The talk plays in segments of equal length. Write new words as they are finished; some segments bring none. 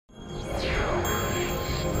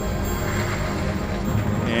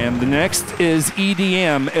And the next is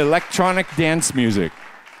EDM, electronic dance music.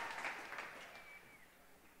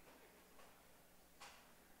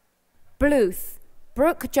 Bluth,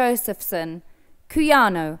 Brooke Josephson,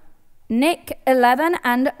 Cuyano, Nik11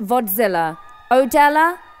 and Vodzilla,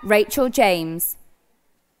 Odella, Rachel James.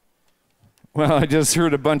 Well, I just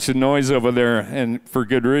heard a bunch of noise over there, and for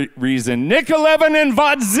good reason. Nik11 and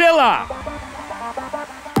Vodzilla!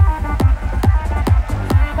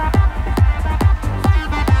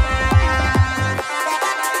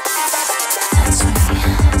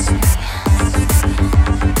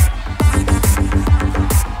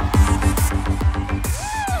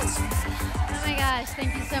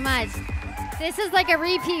 Thank you so much. This is like a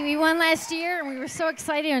repeat. We won last year, and we were so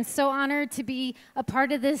excited and so honored to be a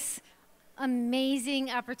part of this amazing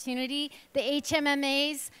opportunity. The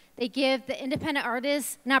HMMAs, they give the independent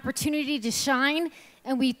artists an opportunity to shine,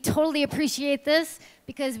 and we totally appreciate this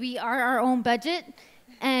because we are our own budget,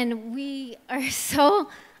 and we are so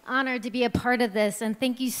honored to be a part of this, and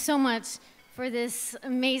thank you so much for this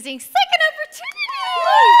amazing second opportunity.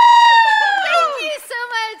 Thank you so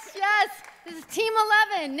much, yes. This is Team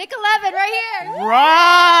 11, Nik11 right here.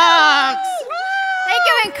 Rocks! Thank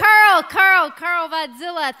you, and Carl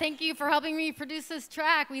Vodzilla. Thank you for helping me produce this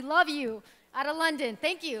track. We love you. Out of London.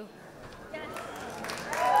 Thank you.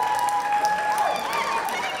 Yes.